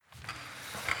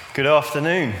Good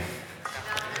afternoon.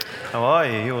 How are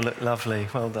you? You all look lovely.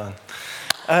 Well done.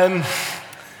 Hi,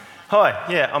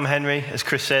 I'm Henry, as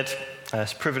Chris said.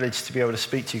 It's a privilege to be able to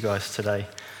speak to you guys today.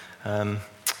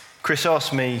 Chris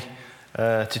asked me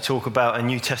to talk about a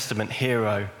New Testament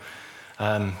hero.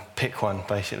 Pick one,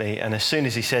 basically. And as soon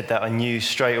as he said that, I knew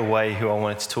straight away who I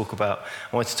wanted to talk about.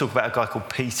 I wanted to talk about a guy called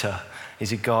Peter.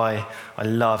 He's a guy I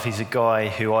love. He's a guy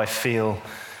who I feel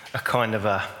a kind of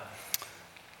a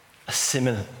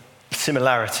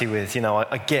similarity with. You know,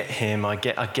 I get him. I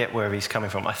get where he's coming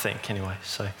from, I think, anyway.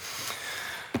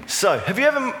 So have you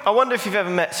ever, I wonder if you've ever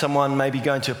met someone, maybe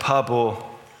going to a pub or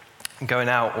going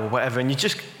out or whatever, and you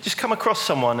just come across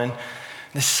someone and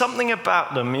there's something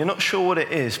about them, you're not sure what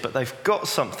it is, but they've got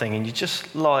something and you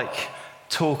just like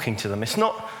talking to them. It's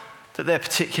not that they're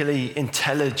particularly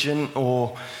intelligent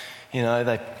or, you know,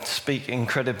 they speak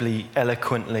incredibly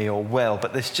eloquently or well,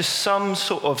 but there's just some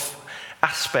sort of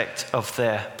aspect of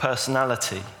their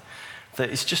personality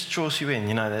that it just draws you in,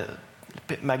 you know, they're a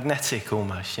bit magnetic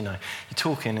almost, you know. You're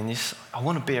talking and I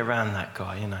want to be around that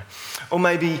guy, you know. Or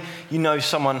maybe you know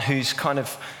someone who's kind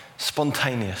of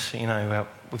spontaneous, you know.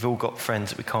 We've all got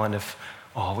friends that we kind of,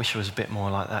 I wish I was a bit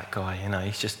more like that guy, you know.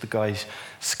 He's just the guy who's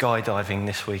skydiving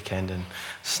this weekend and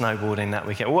snowboarding that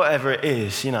weekend. Whatever it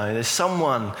is, you know, there's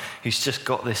someone who's just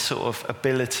got this sort of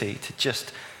ability to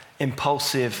just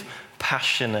impulsive,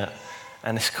 passionate,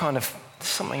 and it's kind of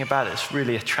something about it that's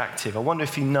really attractive. I wonder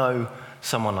if you know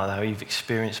someone like that, or you've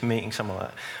experienced meeting someone like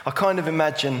that. I kind of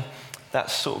imagine that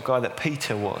sort of guy that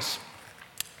Peter was.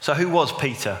 So who was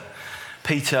Peter?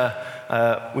 Peter,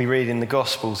 we read in the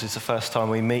Gospels, is the first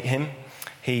time we meet him.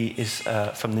 He is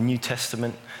from the New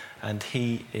Testament, and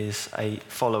he is a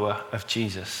follower of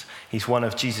Jesus. He's one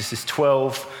of Jesus'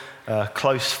 12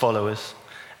 close followers,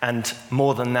 and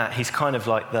more than that, he's kind of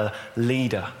like the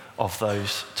leader of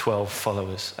those 12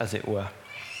 followers, as it were.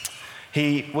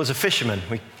 He was a fisherman.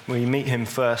 We meet him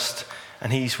first,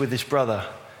 and he's with his brother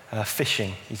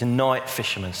fishing. He's a night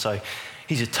fisherman, so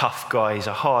he's a tough guy. He's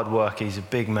a hard worker. He's a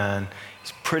big man.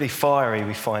 He's pretty fiery,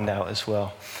 we find out as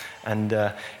well. And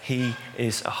he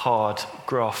is a hard,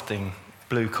 grafting,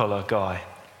 blue-collar guy.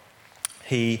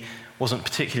 He wasn't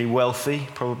particularly wealthy,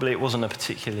 probably. It wasn't a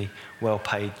particularly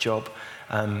well-paid job.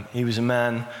 He was a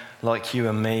man like you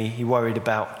and me. He worried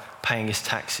about paying his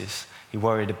taxes. He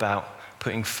worried about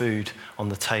putting food on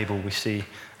the table, we see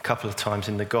a couple of times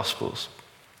in the Gospels.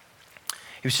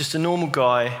 He was just a normal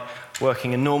guy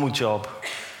working a normal job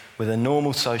with a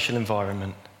normal social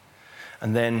environment.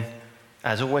 And then,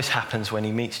 as always happens when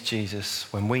he meets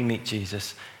Jesus, when we meet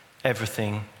Jesus,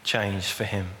 everything changed for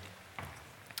him.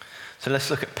 So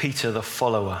let's look at Peter the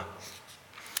follower.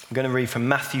 I'm going to read from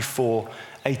Matthew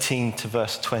 4:18 to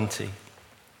verse 20.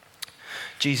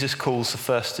 Jesus calls the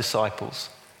first disciples.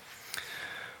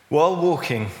 While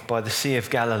walking by the Sea of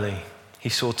Galilee, he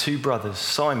saw two brothers,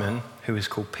 Simon, who is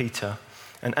called Peter,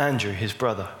 and Andrew, his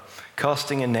brother,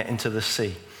 casting a net into the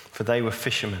sea, for they were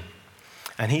fishermen.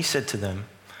 And he said to them,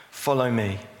 "Follow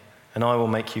me, and I will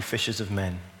make you fishers of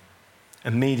men."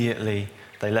 Immediately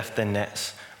they left their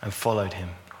nets and followed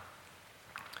him.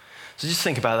 So just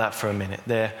think about that for a minute.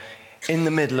 They're in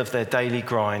the middle of their daily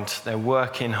grind. They're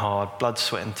working hard, blood,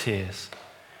 sweat, and tears.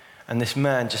 And this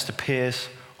man just appears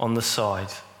on the side,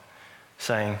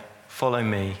 saying, "Follow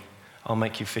me, I'll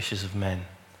make you fishers of men."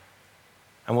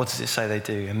 And what does it say they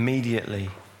do? Immediately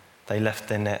they left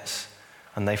their nets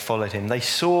and they followed him. They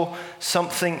saw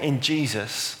something in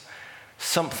Jesus,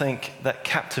 something that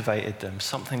captivated them,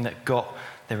 something that got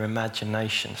their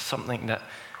imagination, something that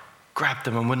grabbed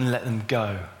them and wouldn't let them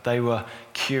go. They were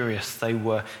curious, they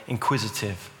were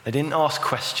inquisitive. They didn't ask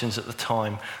questions at the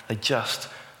time, they just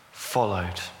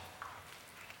followed.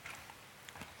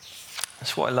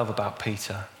 That's what I love about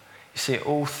Peter. You see it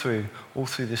all through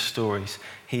the stories.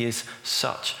 He is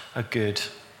such a good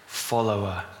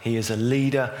follower. He is a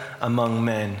leader among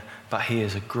men, but he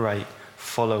is a great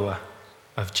follower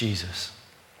of Jesus.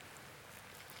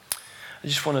 I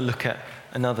just want to look at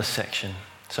another section.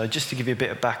 So just to give you a bit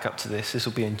of backup to this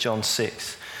will be in John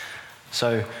 6.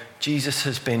 So Jesus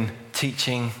has been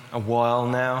teaching a while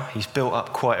now. He's built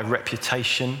up quite a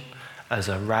reputation as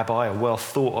a rabbi, a well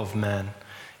thought of man.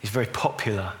 He's very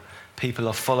popular. People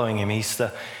are following him. He's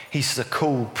the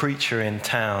cool preacher in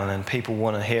town, and people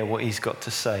want to hear what he's got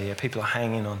to say. People are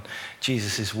hanging on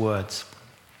Jesus' words.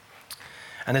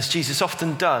 And as Jesus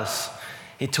often does,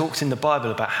 he talks in the Bible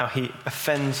about how he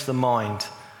offends the mind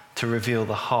to reveal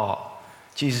the heart.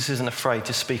 Jesus isn't afraid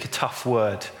to speak a tough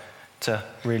word to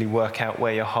really work out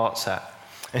where your heart's at.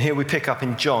 And here we pick up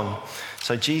in John.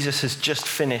 So Jesus has just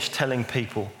finished telling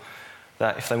people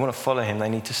that if they want to follow him, they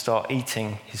need to start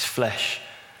eating his flesh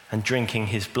and drinking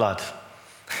his blood.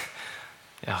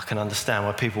 Yeah, I can understand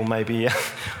why people may be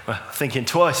thinking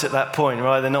twice at that point,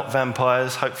 right? They're not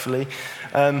vampires, hopefully.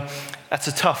 That's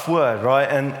a tough word, right?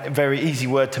 And a very easy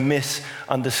word to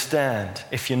misunderstand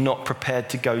if you're not prepared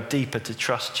to go deeper, to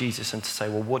trust Jesus and to say,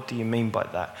 well, what do you mean by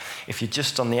that? If you're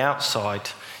just on the outside,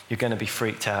 you're going to be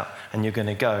freaked out and you're going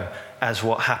to go as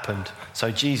what happened.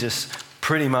 So Jesus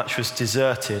pretty much was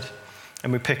deserted.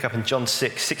 And we pick up in John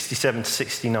 6, 67 to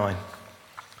 69.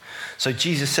 So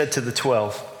Jesus said to the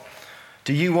 12,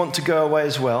 "Do you want to go away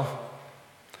as well?"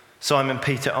 Simon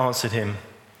Peter answered him,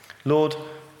 "Lord,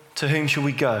 to whom shall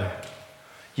we go?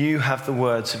 You have the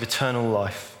words of eternal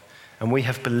life, and we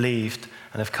have believed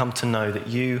and have come to know that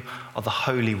you are the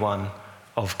Holy One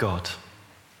of God."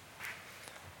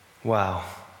 Wow,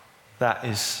 that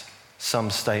is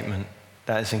some statement.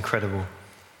 That is incredible.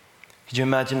 Could you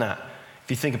imagine that? If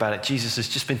you think about it, Jesus has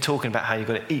just been talking about how you've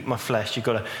got to eat my flesh, you've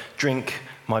got to drink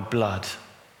my blood.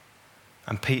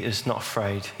 And Peter's not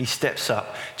afraid. He steps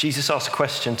up. Jesus asks a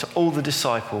question to all the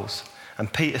disciples,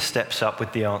 and Peter steps up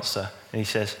with the answer. And he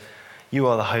says, "You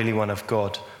are the Holy One of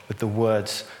God with the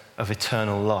words of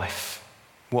eternal life."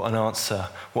 What an answer.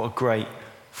 What a great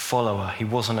follower. He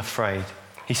wasn't afraid.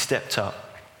 He stepped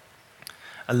up.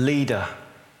 A leader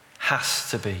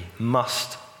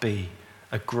must be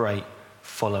a great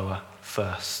follower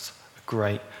first. A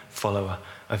great follower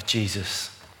of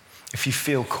Jesus. If you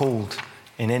feel called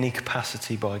in any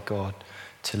capacity by God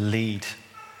to lead,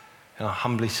 and I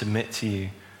humbly submit to you,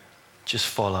 just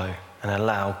follow and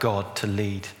allow God to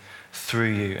lead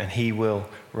through you, and he will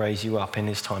raise you up in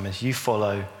his time as you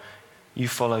follow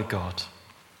God.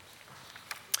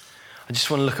 I just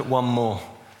want to look at one more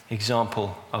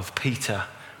example of Peter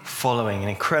following, an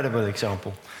incredible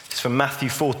example. It's from Matthew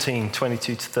 14,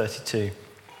 22 to 32.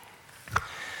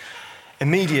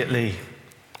 Immediately,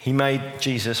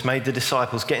 Jesus made the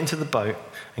disciples get into the boat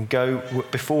and go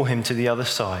before him to the other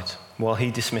side while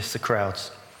he dismissed the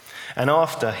crowds. And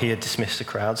after he had dismissed the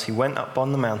crowds, he went up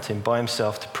on the mountain by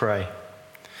himself to pray.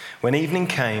 When evening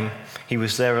came, he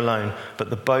was there alone, but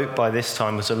the boat by this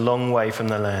time was a long way from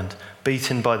the land,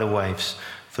 beaten by the waves,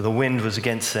 for the wind was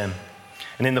against them.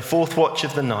 And in the fourth watch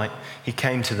of the night, he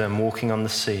came to them walking on the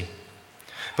sea.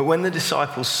 But when the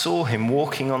disciples saw him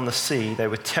walking on the sea, they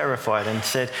were terrified and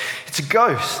said, "It's a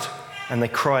ghost!" And they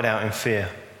cried out in fear.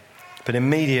 But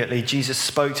immediately Jesus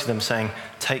spoke to them, saying,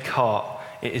 "Take heart,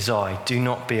 it is I. Do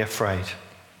not be afraid."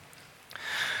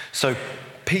 So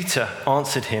Peter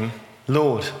answered him,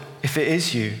 "Lord, if it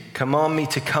is you, command me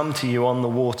to come to you on the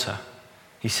water."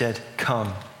 He said,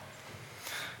 "Come."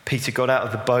 Peter got out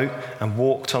of the boat and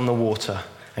walked on the water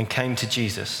and came to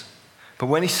Jesus. But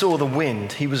when he saw the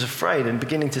wind, he was afraid, and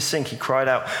beginning to sink, he cried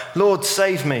out, "Lord,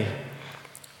 save me."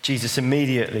 Jesus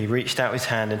immediately reached out his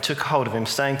hand and took hold of him,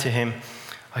 saying to him,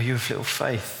 "Are you of little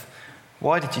faith?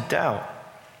 Why did you doubt?"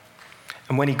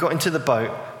 And when he got into the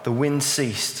boat, the wind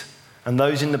ceased, and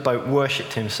those in the boat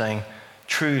worshipped him, saying,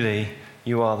 "Truly,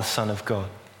 you are the Son of God."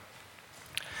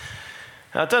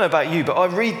 Now, I don't know about you, but I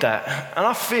read that, and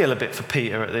I feel a bit for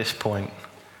Peter at this point,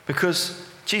 because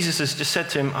Jesus has just said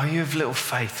to him, "Are you of little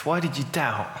faith? Why did you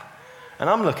doubt?" And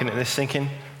I'm looking at this thinking,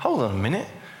 hold on a minute.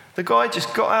 The guy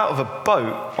just got out of a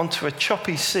boat onto a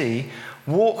choppy sea,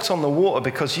 walked on the water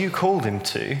because you called him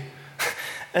to,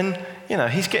 and,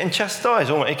 he's getting chastised,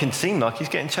 or it can seem like he's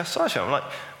getting chastised. I'm like,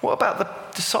 what about the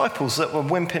disciples that were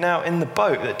wimping out in the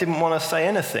boat that didn't want to say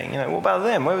anything? What about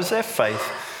them? Where was their faith?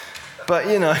 But,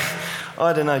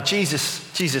 I don't know.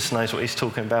 Jesus knows what he's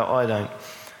talking about. I don't.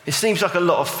 It seems like a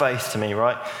lot of faith to me,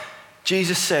 right?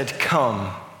 Jesus said,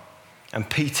 "Come," and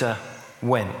Peter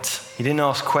went. He didn't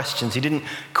ask questions. He didn't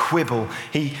quibble.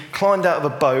 He climbed out of a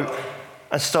boat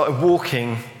and started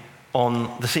walking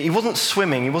on the sea. He wasn't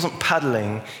swimming. He wasn't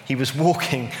paddling. He was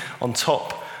walking on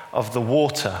top of the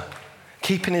water.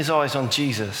 Keeping his eyes on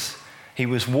Jesus, he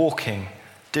was walking,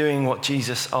 doing what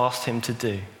Jesus asked him to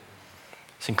do.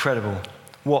 It's incredible.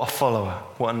 What a follower.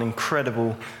 What an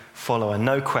incredible follower.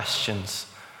 No questions.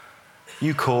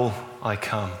 You call, I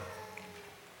come.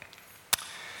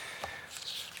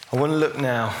 I want to look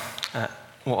now at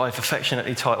what I've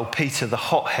affectionately titled Peter the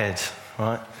Hothead,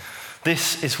 right?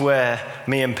 This is where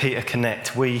me and Peter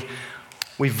connect. We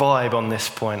vibe on this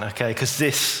point, okay? Because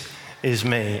this is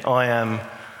me. I am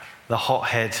the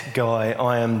hothead guy.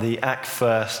 I am the act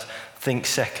first, think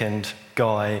second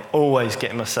guy. Always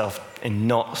getting myself in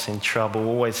knots, in trouble.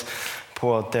 Always,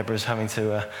 poor old Deborah's having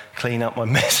to clean up my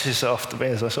messes after me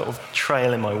as I sort of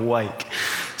trail in my wake.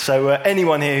 So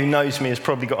anyone here who knows me has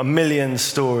probably got a million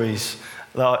stories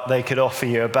that they could offer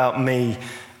you about me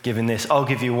giving this. I'll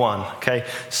give you one, okay?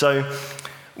 So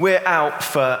We're out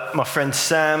for my friend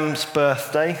Sam's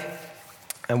birthday,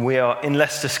 and we are in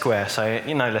Leicester Square. So,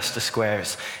 you know Leicester Square,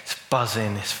 it's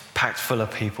buzzing, it's packed full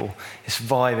of people, it's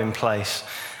vibe in place.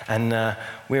 And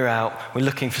we're out, we're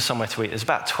looking for somewhere to eat. There's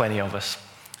about 20 of us.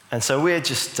 And so we're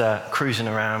just cruising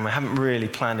around. We haven't really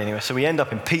planned anywhere. So we end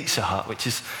up in Pizza Hut, which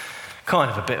is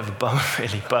kind of a bit of a bummer,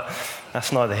 really, but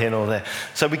that's neither here nor there.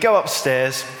 So we go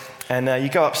upstairs, and you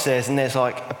go upstairs, and there's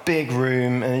like a big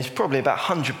room, and there's probably about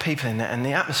 100 people in there, and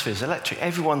the atmosphere is electric.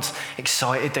 Everyone's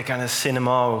excited. They're going to the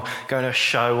cinema or going to a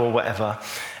show or whatever,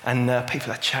 and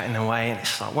people are chatting away, and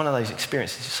it's like one of those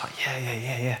experiences. It's like,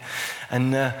 yeah.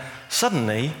 And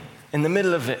suddenly, in the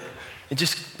middle of it, it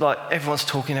just like everyone's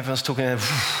talking, and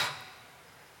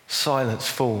silence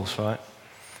falls, right?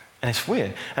 And it's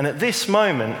weird. And at this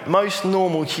moment, most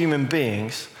normal human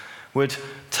beings would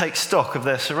take stock of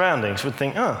their surroundings, would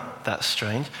think, oh, that's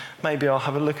strange. Maybe I'll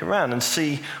have a look around and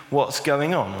see what's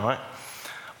going on, right?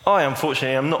 I,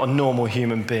 unfortunately, am not a normal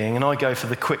human being, and I go for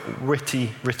the quick,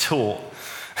 witty retort.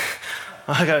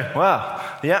 I go,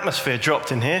 wow, the atmosphere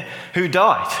dropped in here. Who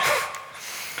died?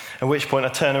 At which point I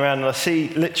turn around and I see,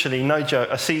 literally, no joke,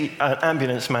 I see an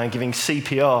ambulance man giving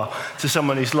CPR to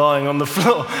someone who's lying on the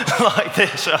floor like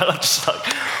this. And I'm just like,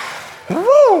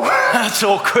 woo, that's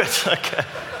awkward. Okay.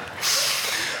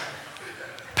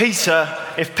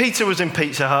 If Peter was in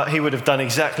Pizza Hut, he would have done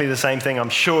exactly the same thing, I'm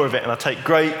sure of it, and I take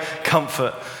great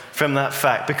comfort from that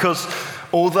fact. Because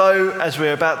although, as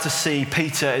we're about to see,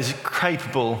 Peter is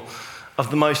capable of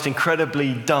the most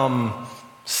incredibly dumb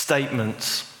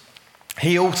statements,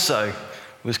 he also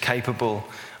was capable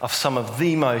of some of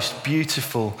the most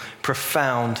beautiful,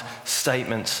 profound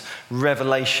statements,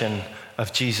 revelation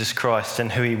of Jesus Christ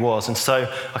and who he was. And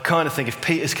so I kind of think if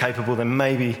Peter's capable, then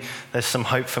maybe there's some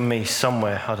hope for me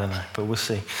somewhere. I don't know, but we'll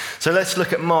see. So let's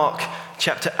look at Mark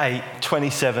chapter 8,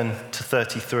 27 to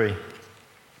 33.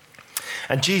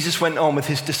 And Jesus went on with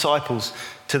his disciples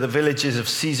to the villages of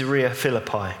Caesarea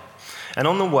Philippi. And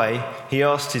on the way, he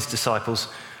asked his disciples,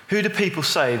 "Who do people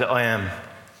say that I am?"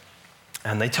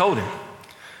 And they told him,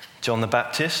 "John the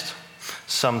Baptist,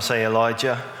 some say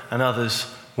Elijah, and others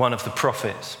one of the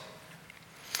prophets.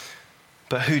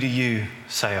 But who do you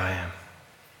say I am?"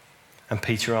 And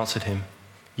Peter answered him,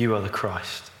 "You are the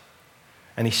Christ."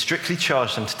 And he strictly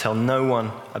charged them to tell no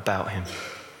one about him.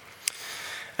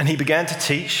 And he began to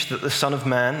teach that the Son of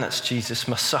Man, that's Jesus,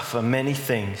 must suffer many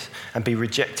things and be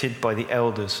rejected by the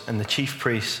elders and the chief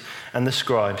priests and the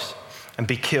scribes, and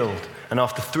be killed, and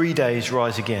after 3 days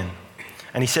rise again.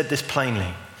 And he said this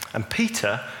plainly. And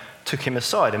Peter took him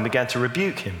aside and began to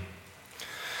rebuke him.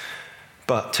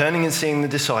 But turning and seeing the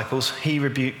disciples, he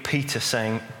rebuked Peter,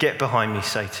 saying, "Get behind me,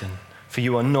 Satan, for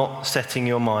you are not setting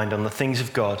your mind on the things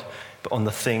of God, but on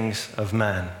the things of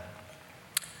man."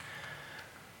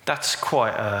 That's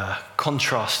quite a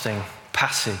contrasting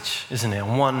passage, isn't it?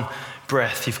 On one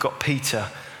breath, you've got Peter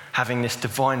having this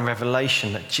divine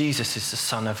revelation that Jesus is the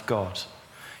Son of God.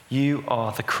 You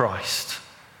are the Christ.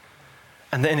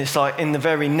 And then it's like in the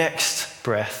very next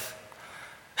breath,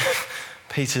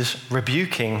 Peter's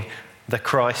rebuking the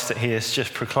Christ that he has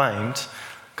just proclaimed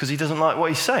because he doesn't like what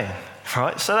he's saying,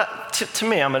 right? So that, to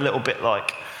me, I'm a little bit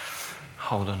like,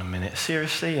 hold on a minute,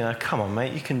 seriously? Come on,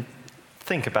 mate, you can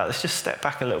think about this. Just step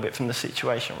back a little bit from the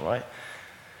situation, right?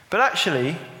 But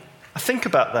actually, I think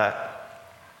about that.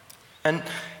 And,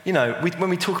 when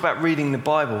we talk about reading the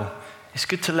Bible, it's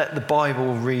good to let the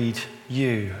Bible read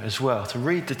you as well, to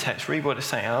read the text, read what it's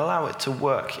saying, and allow it to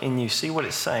work in you, see what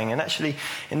it's saying. And actually,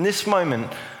 in this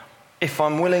moment, if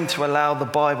I'm willing to allow the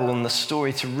Bible and the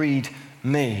story to read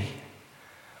me,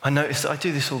 I notice that I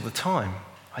do this all the time.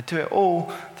 I do it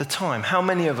all the time. How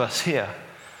many of us here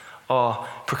are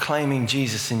proclaiming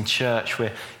Jesus in church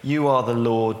where you are the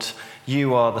Lord,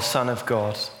 you are the Son of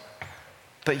God?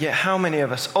 But yet how many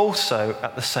of us also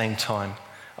at the same time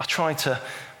are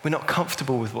we're not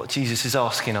comfortable with what Jesus is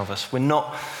asking of us. We're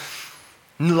not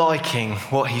liking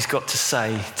what he's got to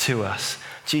say to us.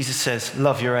 Jesus says,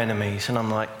 love your enemies. And I'm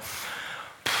like,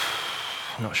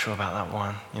 I'm not sure about that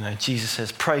one. Jesus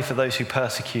says, pray for those who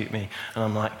persecute me. And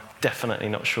I'm like, definitely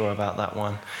not sure about that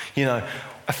one.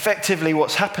 Effectively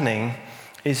what's happening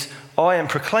is I am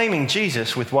proclaiming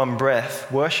Jesus with one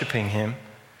breath, worshiping him.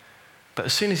 But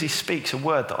as soon as he speaks a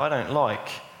word that I don't like,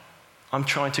 I'm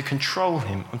trying to control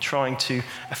him. I'm trying to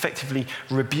effectively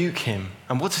rebuke him.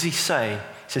 And what does he say?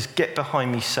 He says, "Get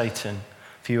behind me, Satan,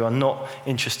 for you are not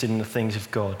interested in the things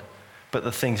of God, but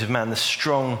the things of man." The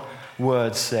strong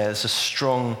words there. There's a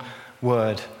strong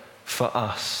word for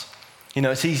us.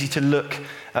 It's easy to look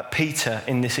at Peter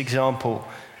in this example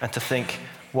and to think,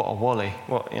 what a wally.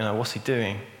 What's he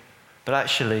doing? But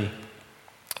actually,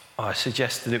 I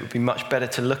suggested it would be much better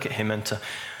to look at him and to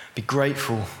be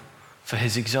grateful for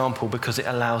his example, because it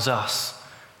allows us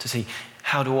to see,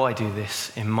 how do I do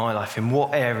this in my life? In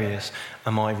what areas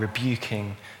am I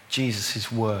rebuking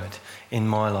Jesus' word in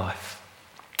my life?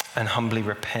 And humbly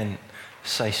repent,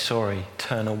 say sorry,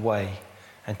 turn away,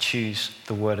 and choose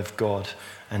the word of God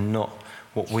and not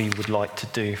what we would like to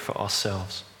do for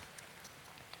ourselves.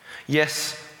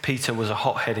 Yes, Peter was a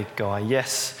hot-headed guy.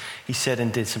 Yes, he said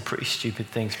and did some pretty stupid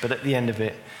things, but at the end of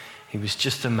it, he was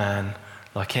just a man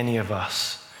like any of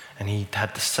us, and he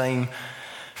had the same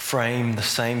frame, the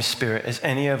same spirit as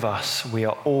any of us. We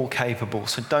are all capable.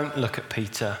 So don't look at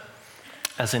Peter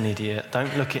as an idiot.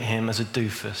 Don't look at him as a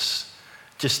doofus.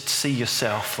 Just see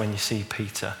yourself when you see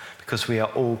Peter, because we are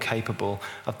all capable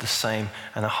of the same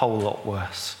and a whole lot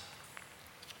worse.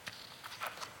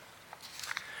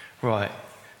 Right,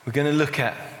 we're going to look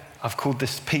at, I've called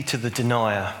this Peter the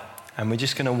Denier, and we're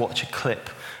just going to watch a clip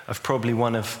of probably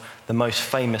one of the most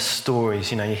famous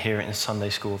stories, you hear it in Sunday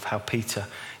school, of how Peter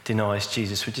denies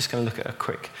Jesus. We're just going to look at a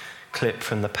quick clip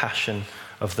from the Passion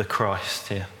of the Christ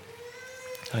here.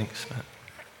 Thanks, Matt.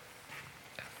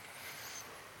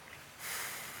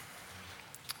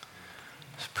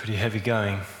 It's pretty heavy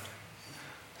going.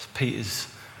 It's Peter's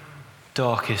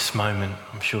darkest moment,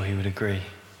 I'm sure he would agree.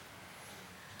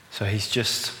 So he's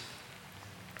just,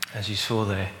 as you saw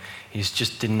there, he's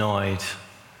just denied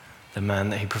the man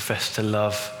that he professed to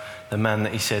love, the man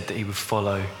that he said that he would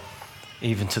follow,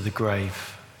 even to the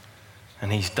grave.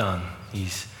 And he's done.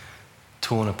 He's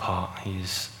torn apart.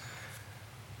 He's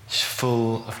just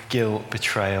full of guilt,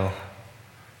 betrayal,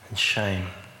 and shame.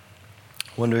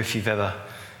 I wonder if you've ever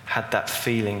had that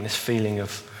feeling, this feeling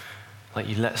of like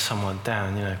you let someone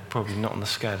down, probably not on the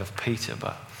scale of Peter,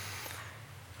 but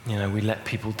we let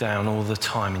people down all the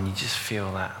time, and you just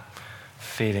feel that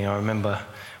feeling. I remember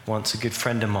once a good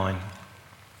friend of mine,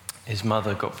 his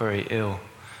mother got very ill.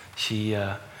 She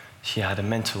had a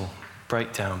mental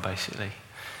breakdown, basically.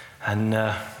 And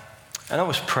I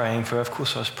was praying for her. Of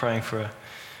course I was praying for her.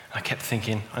 I kept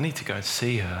thinking, I need to go and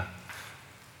see her.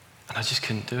 And I just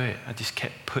couldn't do it. I just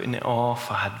kept putting it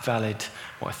off. I had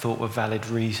what I thought were valid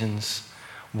reasons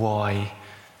why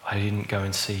I didn't go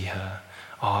and see her.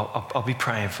 I'll be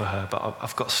praying for her, but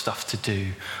I've got stuff to do.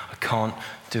 I can't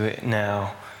do it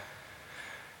now.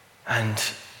 And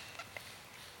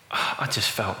I just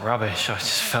felt rubbish. I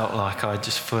just felt like I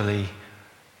just fully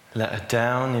let her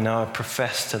down. I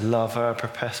professed to love her. I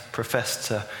professed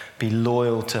to be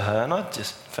loyal to her. And I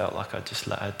just felt like I just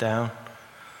let her down.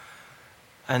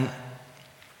 And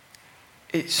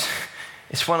it's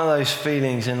one of those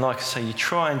feelings, and like I say, you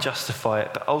try and justify it,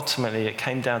 but ultimately it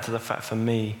came down to the fact for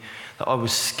me that I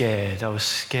was scared. I was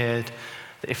scared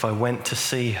that if I went to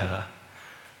see her,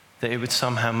 that it would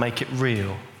somehow make it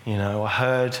real. I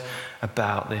heard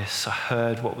about this. I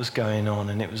heard what was going on,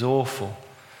 and it was awful.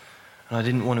 And I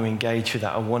didn't want to engage with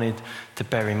that. I wanted to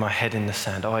bury my head in the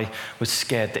sand. I was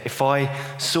scared that if I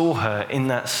saw her in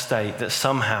that state, that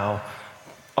somehow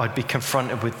I'd be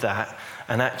confronted with that,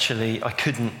 and actually I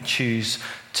couldn't choose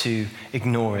to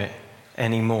ignore it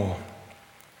anymore.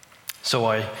 So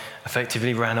I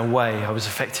effectively ran away. I was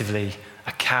effectively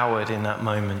a coward in that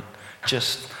moment.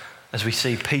 Just as we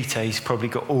see Peter, he's probably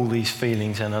got all these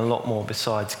feelings and a lot more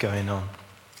besides going on.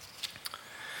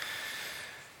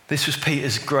 This was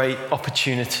Peter's great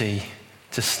opportunity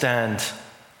to stand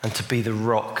and to be the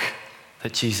rock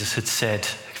that Jesus had said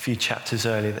a few chapters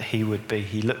earlier that he would be.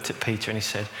 He looked at Peter and he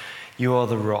said, "You are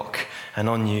the rock, and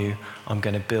on you I'm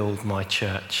going to build my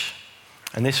church."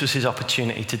 And this was his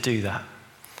opportunity to do that.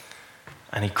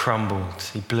 And he crumbled,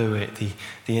 he blew it.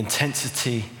 The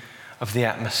intensity of the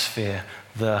atmosphere,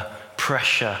 the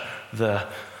pressure,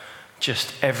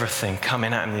 just everything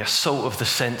coming at him, the assault of the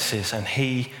senses, and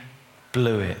he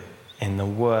blew it in the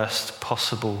worst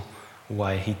possible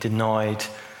way. He denied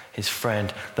his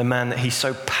friend, the man that he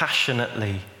so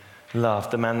passionately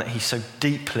loved, the man that he so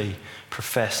deeply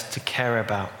professed to care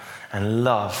about and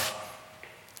love.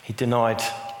 He denied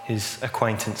his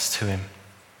acquaintance to him.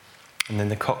 And then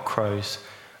the cock crows,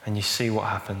 and you see what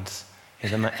happens.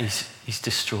 He's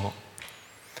distraught.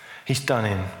 He's done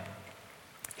in.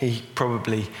 He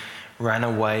probably ran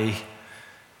away,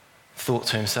 thought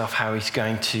to himself how he's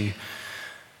going to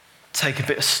take a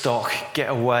bit of stock, get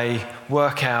away,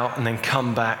 work out, and then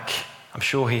come back. I'm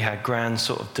sure he had grand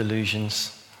sort of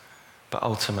delusions, but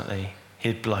ultimately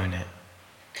he'd blown it,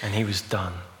 and he was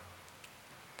done.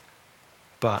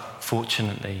 But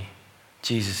fortunately,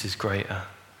 Jesus is greater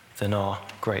than our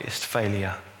greatest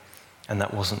failure, and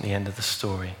that wasn't the end of the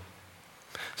story.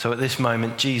 So at this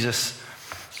moment, Peter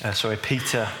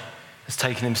has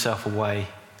taken himself away,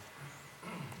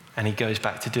 and he goes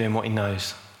back to doing what he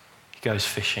knows. He goes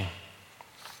fishing.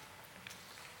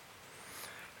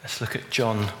 Let's look at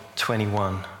John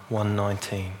 21,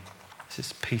 1:19. This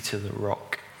is Peter the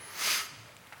rock.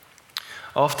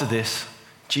 After this,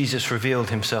 Jesus revealed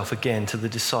himself again to the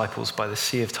disciples by the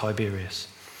Sea of Tiberias.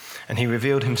 And he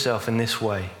revealed himself in this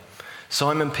way.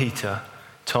 Simon Peter,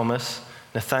 Thomas,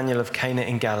 Nathanael of Cana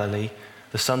in Galilee,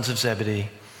 the sons of Zebedee,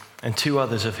 and 2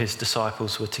 others of his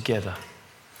disciples were together.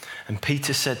 And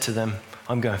Peter said to them,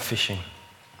 I'm going fishing.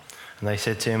 And they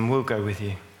said to him, we'll go with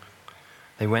you.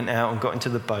 They went out and got into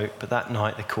the boat, but that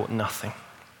night they caught nothing.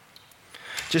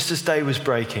 Just as day was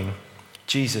breaking,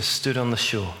 Jesus stood on the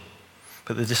shore.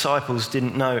 But the disciples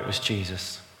didn't know it was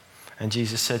Jesus. And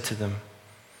Jesus said to them,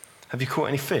 have you caught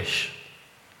any fish?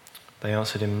 They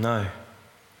answered him, no.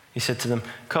 He said to them,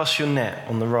 cast your net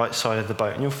on the right side of the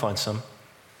boat and you'll find some.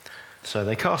 So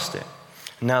they cast it.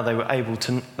 And now they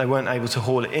weren't able to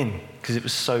haul it in because it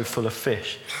was so full of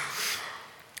fish.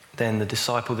 Then the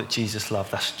disciple that Jesus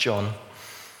loved, that's John,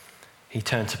 he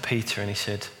turned to Peter and he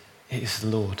said, it is the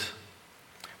Lord.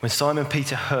 When Simon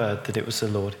Peter heard that it was the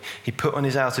Lord, he put on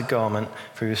his outer garment,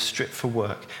 for he was stripped for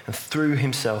work, and threw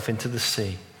himself into the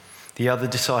sea. The other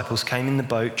disciples came in the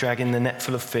boat, dragging the net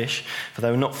full of fish, for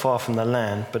they were not far from the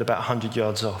land, but about 100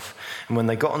 yards off. And when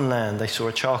they got on land, they saw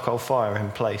a charcoal fire in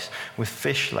place, with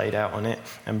fish laid out on it,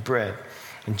 and bread.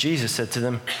 And Jesus said to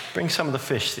them, bring some of the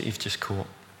fish that you've just caught.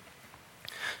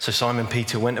 So Simon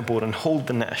Peter went aboard and hauled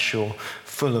the net ashore,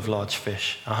 full of large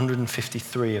fish,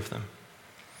 153 of them.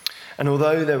 And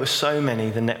although there were so many,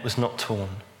 the net was not torn.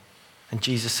 And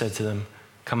Jesus said to them,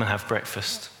 come and have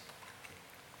breakfast.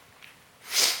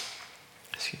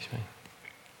 Excuse me.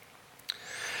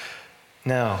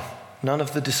 Now, none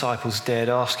of the disciples dared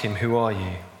ask him, who are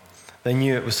you? They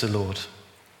knew it was the Lord.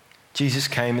 Jesus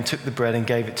came and took the bread and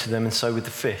gave it to them, and so with the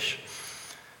fish.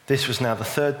 This was now the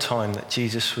 3rd time that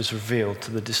Jesus was revealed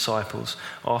to the disciples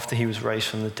after he was raised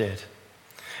from the dead.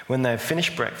 When they had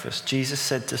finished breakfast, Jesus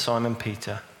said to Simon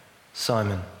Peter,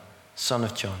 Simon, son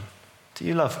of John, do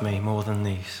you love me more than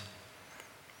these?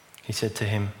 He said to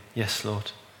him, yes,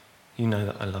 Lord, you know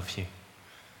that I love you.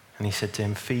 And he said to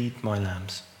him, feed my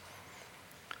lambs.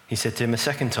 He said to him a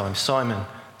second time, Simon,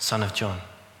 son of John,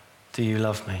 do you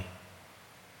love me?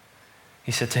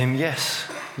 He said to him,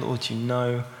 yes, Lord, you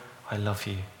know I love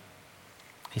you.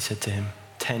 He said to him,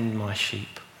 tend my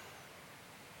sheep.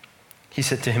 He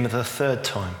said to him the 3rd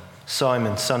time,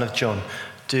 Simon, son of John,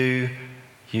 do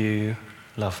you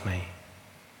love me?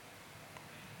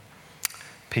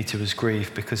 Peter was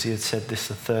grieved because he had said this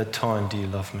the 3rd time, do you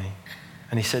love me?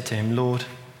 And he said to him, Lord,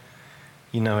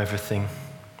 you know everything.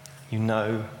 You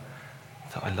know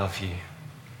that I love you.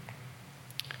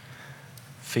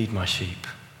 Feed my sheep.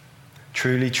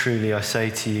 Truly, truly, I say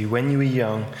to you, when you were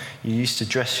young, you used to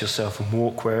dress yourself and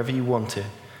walk wherever you wanted.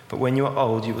 But when you are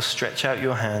old, you will stretch out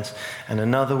your hands, and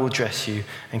another will dress you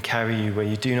and carry you where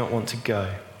you do not want to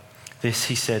go. This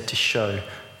he said to show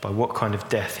by what kind of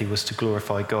death he was to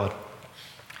glorify God.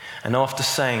 And after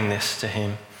saying this to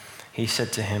him, he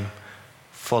said to him,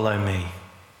 follow me.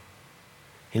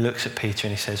 He looks at Peter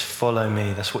and he says, follow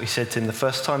me. That's what he said to him the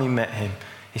first time he met him.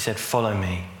 He said, follow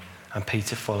me. And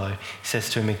Peter followed. He says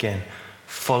to him again,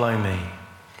 follow me.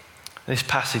 This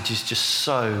passage is just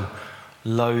so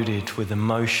loaded with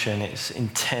emotion. It's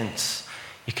intense.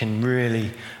 You can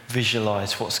really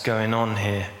visualize what's going on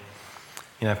here.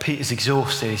 You know, Peter's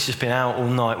exhausted. He's just been out all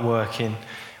night working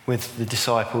with the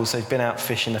disciples. They've been out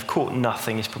fishing. They've caught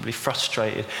nothing. He's probably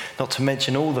frustrated, not to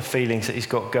mention all the feelings that he's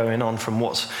got going on from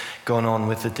what's gone on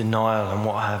with the denial and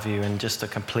what have you, and just a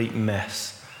complete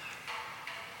mess.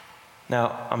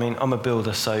 Now, I mean, I'm a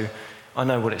builder, so I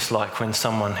know what it's like when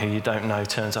someone who you don't know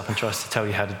turns up and tries to tell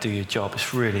you how to do your job.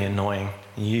 It's really annoying.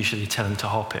 You usually tell them to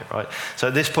hop it, right? So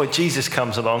at this point, Jesus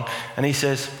comes along and he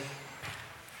says,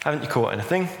 haven't you caught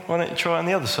anything? Why don't you try on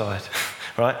the other side,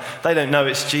 right? They don't know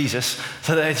it's Jesus,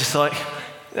 so they're just like,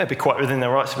 they'd be quite within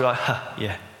their rights to be like,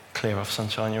 yeah, clear off,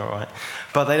 sunshine, you're all right.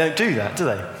 But they don't do that, do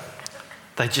they?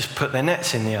 They just put their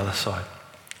nets in the other side.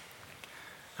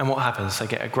 And what happens? They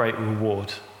get a great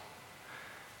reward.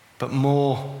 But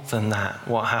more than that,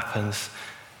 what happens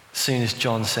as soon as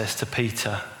John says to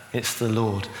Peter, it's the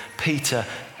Lord, Peter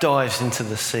dives into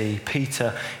the sea.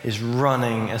 Peter is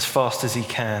running as fast as he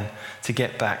can to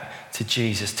get back to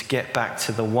Jesus, to get back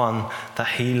to the one that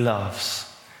he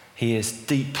loves. He is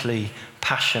deeply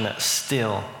passionate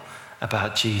still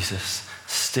about Jesus,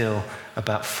 still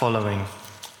about following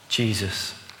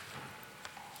Jesus.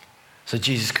 So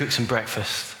Jesus cooks some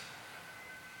breakfast.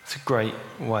 It's a great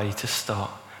way to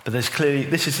start. But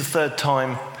this is the third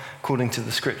time, according to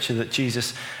the scripture, that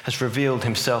Jesus has revealed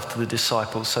himself to the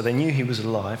disciples. So they knew he was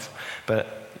alive,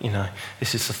 but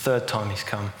this is the third time he's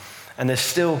come. And there's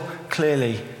still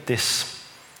clearly this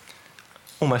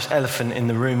almost elephant in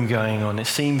the room going on. It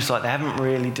seems like they haven't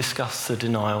really discussed the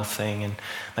denial thing, and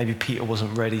maybe Peter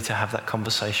wasn't ready to have that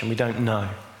conversation. We don't know.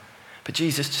 But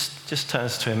Jesus just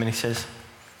turns to him and he says,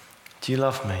 "Do you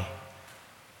love me?"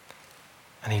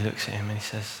 And he looks at him and he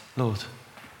says, "Lord,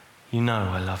 you know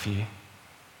I love you."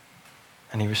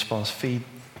 And he responds, "Feed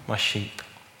my sheep."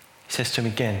 He says to him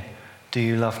again, "Do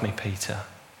you love me, Peter?"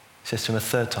 He says to him a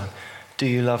third time, "Do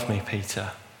you love me,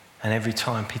 Peter?" And every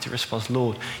time Peter responds,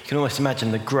 "Lord." You can almost imagine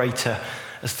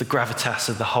as the gravitas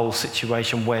of the whole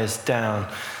situation wears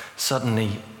down,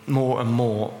 suddenly more and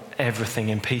more everything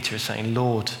in Peter is saying,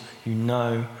 "Lord, you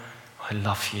know I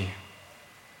love you."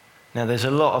 Now, there's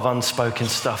a lot of unspoken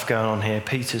stuff going on here.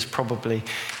 Peter's probably,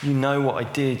 "You know what I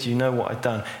did, you know what I've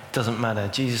done. It doesn't matter."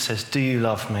 Jesus says, "Do you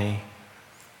love me?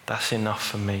 That's enough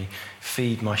for me.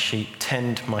 Feed my sheep,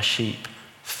 tend my sheep,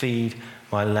 feed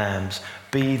my lambs.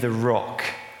 Be the rock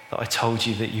that I told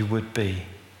you that you would be.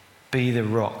 Be the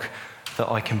rock that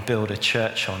I can build a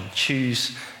church on."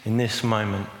 Choose in this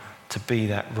moment to be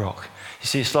that rock. You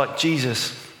see, it's like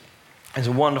Jesus, there's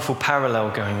a wonderful parallel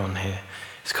going on here.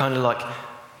 It's kind of like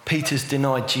Peter's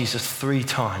denied Jesus 3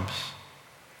 times.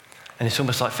 And it's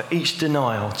almost like for each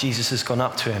denial, Jesus has gone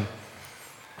up to him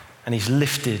and he's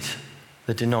lifted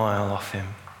the denial off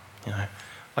him.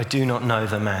 "I do not know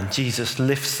the man." Jesus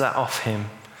lifts that off him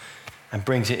and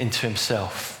brings it into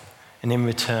himself. And in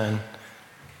return,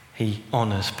 he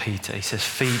honors Peter. He says,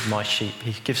 "Feed my sheep."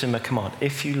 He gives him a command.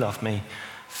 "If you love me,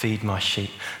 feed my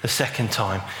sheep." The second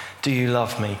time, "Do you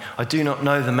love me?" "I do not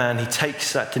know the man." He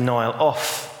takes that denial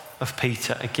off of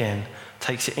Peter again,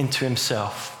 takes it into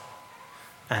himself,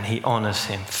 and he honors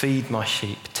him. "Feed my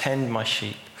sheep, tend my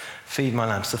sheep, feed my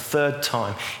lambs." The third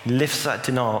time, he lifts that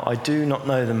denial. "I do not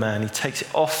know the man." He takes it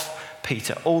off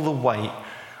Peter, all the weight,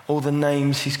 all the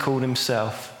names he's called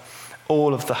himself,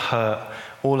 all of the hurt,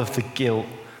 all of the guilt,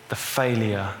 the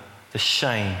failure, the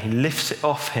shame. He lifts it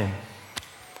off him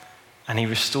and he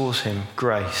restores him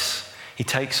grace. He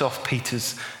takes off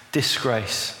Peter's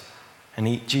disgrace.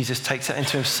 And Jesus takes that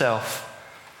into himself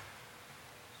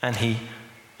and he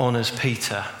honors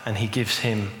Peter and he gives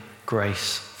him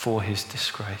grace for his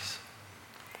disgrace.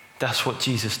 That's what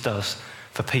Jesus does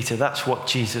for Peter. That's what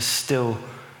Jesus still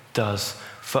does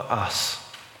for us.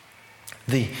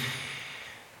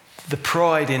 The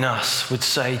pride in us would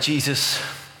say, "Jesus,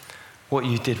 what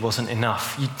you did wasn't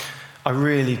enough. I'm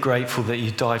really grateful that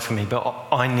you died for me, but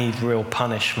I need real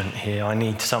punishment here. I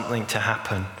need something to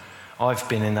happen." I've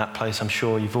been in that place. I'm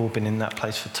sure you've all been in that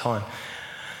place for time.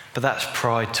 But that's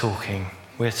pride talking.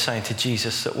 We're saying to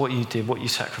Jesus that what you did, what you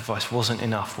sacrificed wasn't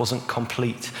enough, wasn't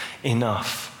complete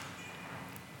enough.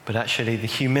 But actually the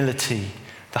humility,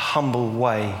 the humble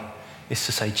way is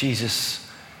to say, "Jesus,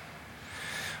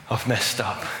 I've messed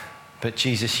up. But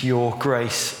Jesus, your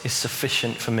grace is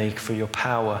sufficient for me, for your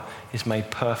power is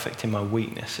made perfect in my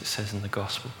weakness," it says in the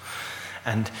gospel.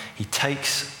 And he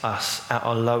takes us at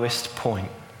our lowest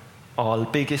point. Our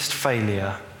biggest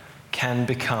failure can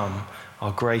become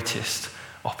our greatest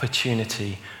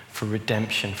opportunity for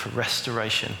redemption, for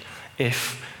restoration,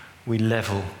 if we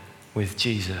level with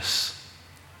Jesus.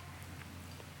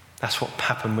 That's what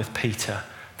happened with Peter.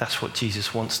 That's what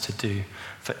Jesus wants to do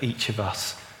for each of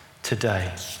us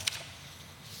today.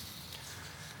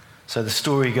 So the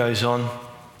story goes on.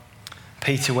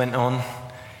 Peter went on.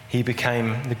 He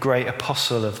became the great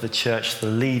apostle of the church, the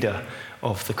leader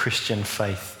of the Christian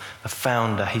faith, the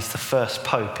founder. He's the first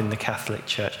pope in the Catholic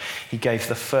Church. He gave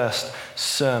the first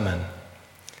sermon.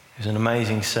 It was an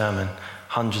amazing sermon.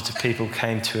 Hundreds of people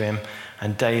came to him,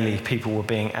 and daily people were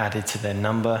being added to their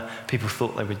number. People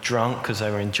thought they were drunk because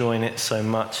they were enjoying it so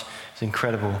much. It's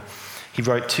incredible. He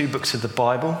wrote 2 books of the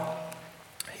Bible.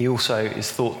 He also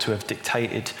is thought to have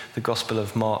dictated the Gospel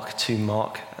of Mark to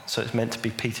Mark. So it's meant to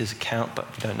be Peter's account,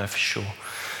 but we don't know for sure.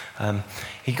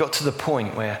 He got to the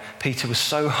point where Peter was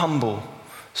so humble,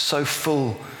 so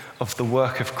full of the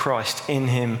work of Christ in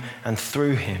him and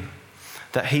through him,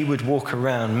 that he would walk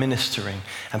around ministering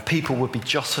and people would be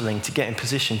jostling to get in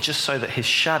position just so that his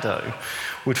shadow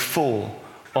would fall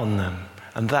on them.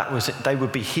 And that was it. They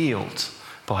would be healed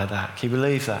by that. He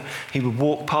believed that. He would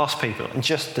walk past people and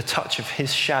just the touch of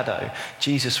his shadow,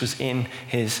 Jesus was in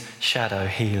his shadow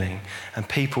healing. And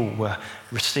people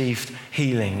received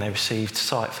healing. They received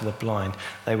sight for the blind.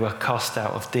 They were cast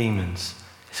out of demons.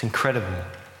 It's incredible.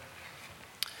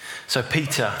 So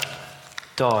Peter,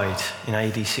 died in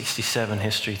AD 67,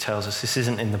 history tells us. This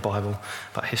isn't in the Bible,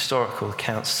 but historical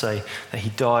accounts say that he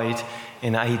died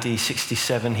in AD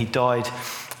 67. He died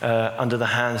under the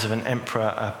hands of an emperor,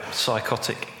 a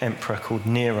psychotic emperor called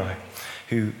Nero,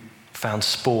 who found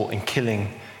sport in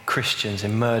killing Christians,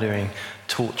 in murdering,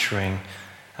 torturing.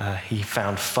 He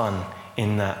found fun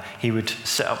in that. He would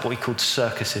set up what he called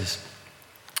circuses.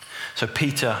 So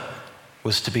Peter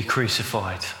was to be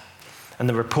crucified. And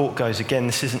the report goes, again,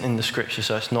 this isn't in the scripture,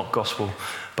 so it's not gospel,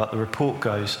 but the report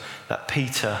goes that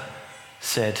Peter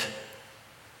said,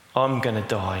 I'm going to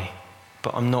die,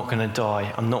 but I'm not going to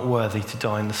die. I'm not worthy to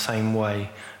die in the same way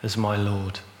as my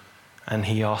Lord. And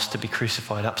he asked to be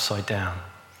crucified upside down,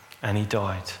 and he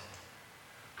died.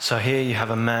 So here you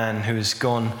have a man who has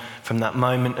gone from that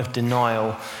moment of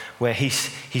denial where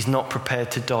he's not prepared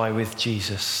to die with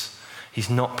Jesus. He's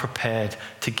not prepared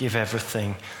to give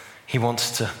everything. He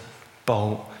wants to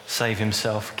bolt, save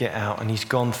himself, get out. And he's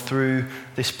gone through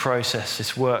this process,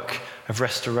 this work of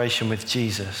restoration with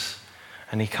Jesus.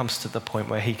 And he comes to the point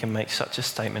where he can make such a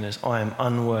statement as, I am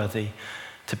unworthy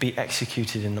to be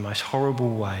executed in the most horrible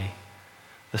way,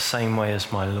 the same way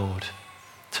as my Lord.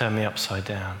 Turn me upside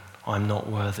down. I'm not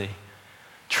worthy.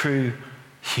 True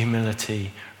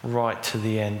humility right to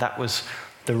the end. That was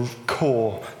the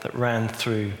core that ran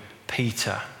through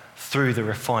Peter, through the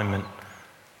refinement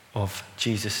of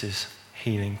Jesus'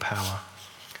 healing power.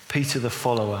 Peter the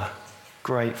follower,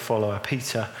 great follower.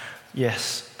 Peter,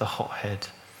 yes, the hothead.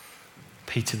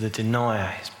 Peter the denier,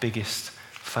 his biggest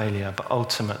failure. But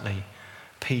ultimately,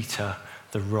 Peter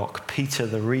the rock. Peter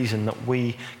the reason that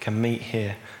we can meet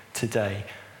here today.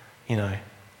 You know,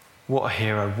 what a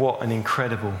hero, what an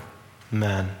incredible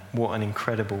man, what an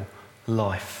incredible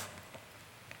life.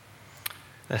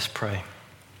 Let's pray.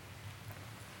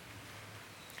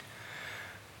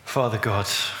 Father God,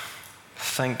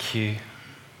 thank you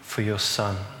for your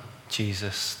Son,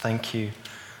 Jesus. Thank you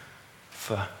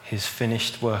for his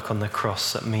finished work on the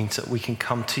cross. That means that we can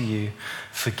come to you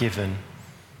forgiven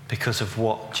because of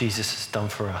what Jesus has done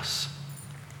for us.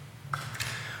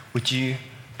 Would you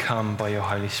come by your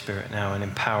Holy Spirit now and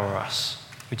empower us?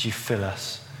 Would you fill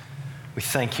us? We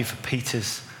thank you for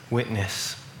Peter's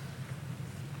witness,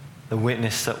 the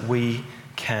witness that we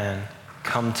can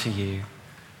come to you,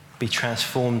 be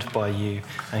transformed by you,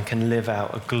 and can live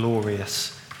out a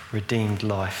glorious, redeemed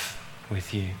life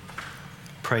with you.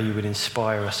 Pray you would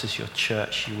inspire us as your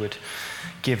church. You would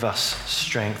give us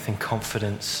strength and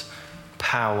confidence,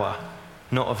 power,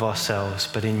 not of ourselves,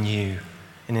 but in you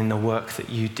and in the work that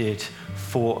you did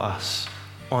for us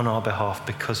on our behalf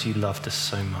because you loved us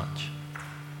so much.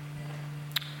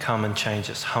 Come and change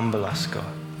us, humble us,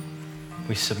 God.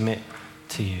 We submit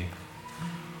to you.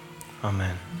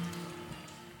 Amen.